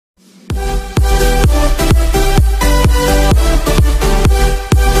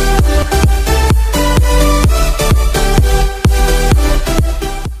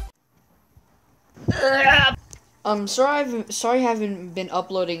sorry I haven't been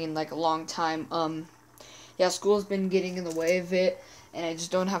uploading in like a long time. Yeah, school's been getting in the way of it, and I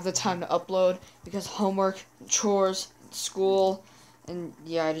just don't have the time to upload because homework, chores, school, and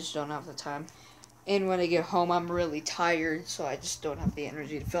yeah, I just don't have the time. And when I get home, I'm really tired, so I just don't have the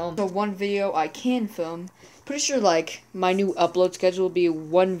energy to film. So one video I can film. Pretty sure like my new upload schedule will be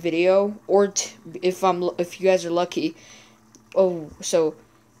one video, or if you guys are lucky. Oh, so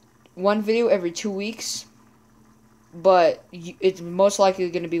one video every 2 weeks, but it's most likely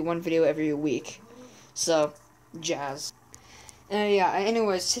going to be one video every week. So, jazz. Yeah.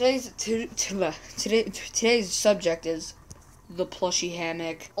 Anyways, today's subject is the plushie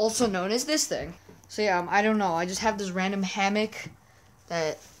hammock, also known as this thing. So yeah, I don't know. I just have this random hammock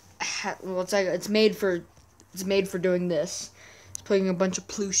that it's made for doing this. It's putting a bunch of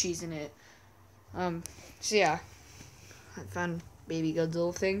plushies in it. So yeah, I found baby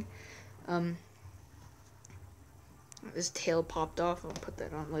Godzilla thing. This tail popped off. I'll put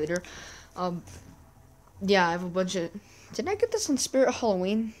that on later. Yeah, I have a bunch of. Didn't I get this on Spirit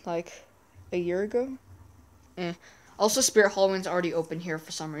Halloween like a year ago? Also, Spirit Halloween's already open here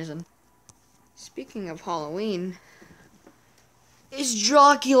for some reason. Speaking of Halloween, it's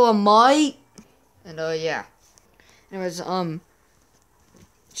Dracula, mate. And yeah. Anyways,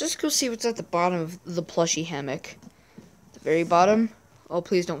 just go see what's at the bottom of the plushie hammock. The very bottom. Oh,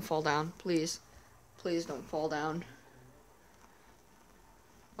 please don't fall down. Please don't fall down.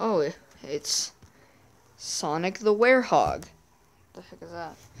 Oh, it's Sonic the Werehog. What the heck is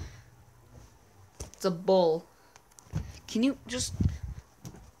that? It's a bull. Can you just...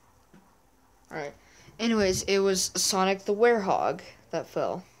 Alright. Anyways, it was Sonic the Werehog that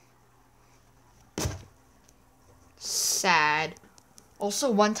fell. Sad. Also,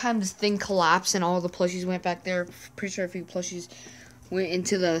 one time this thing collapsed and all the plushies went back there. Pretty sure a few plushies went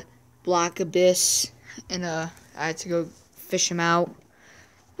into the black abyss. And I had to go fish them out.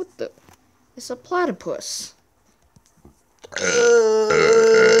 What the... It's a platypus.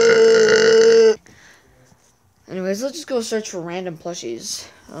 Anyways, let's just go search for random plushies.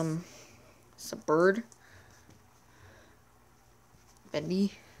 It's a bird.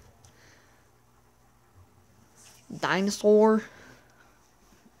 Bendy. Dinosaur.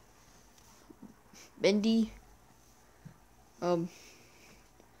 Bendy.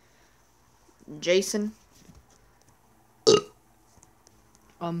 Jason.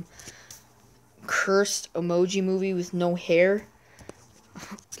 Cursed emoji movie with no hair.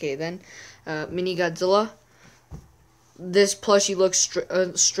 Okay, then. Mini Godzilla. This plushie looks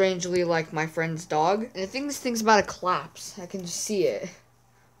strangely like my friend's dog. And I think this thing's about to collapse. I can just see it.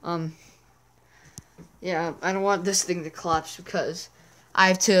 Yeah, I don't want this thing to collapse because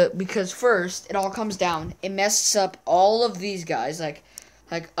because first, it all comes down. It messes up all of these guys, like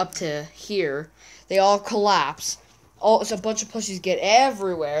up to here. They all collapse. So a bunch of plushies get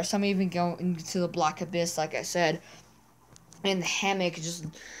everywhere. Some even go into the black abyss, like I said. And the hammock just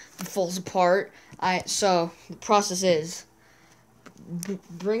falls apart. So the process is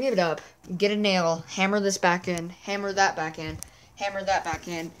bring it up, get a nail, hammer this back in, hammer that back in, hammer that back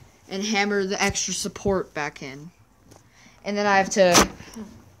in, and hammer the extra support back in. And then I have to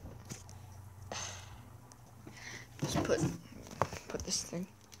just put this thing.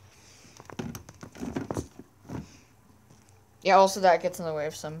 Yeah, also that gets in the way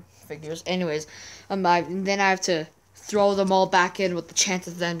of some figures. Anyways, then I have to throw them all back in with the chance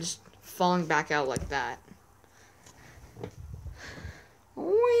of them just falling back out like that.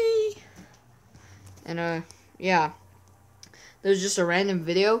 Whee! And yeah. There's just a random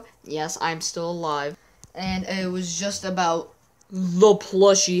video. Yes, I'm still alive. And it was just about the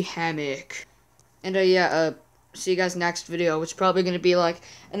plushie hammock. And yeah, see you guys next video, which is probably gonna be like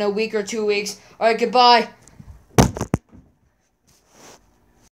in a week or 2 weeks. Alright, goodbye.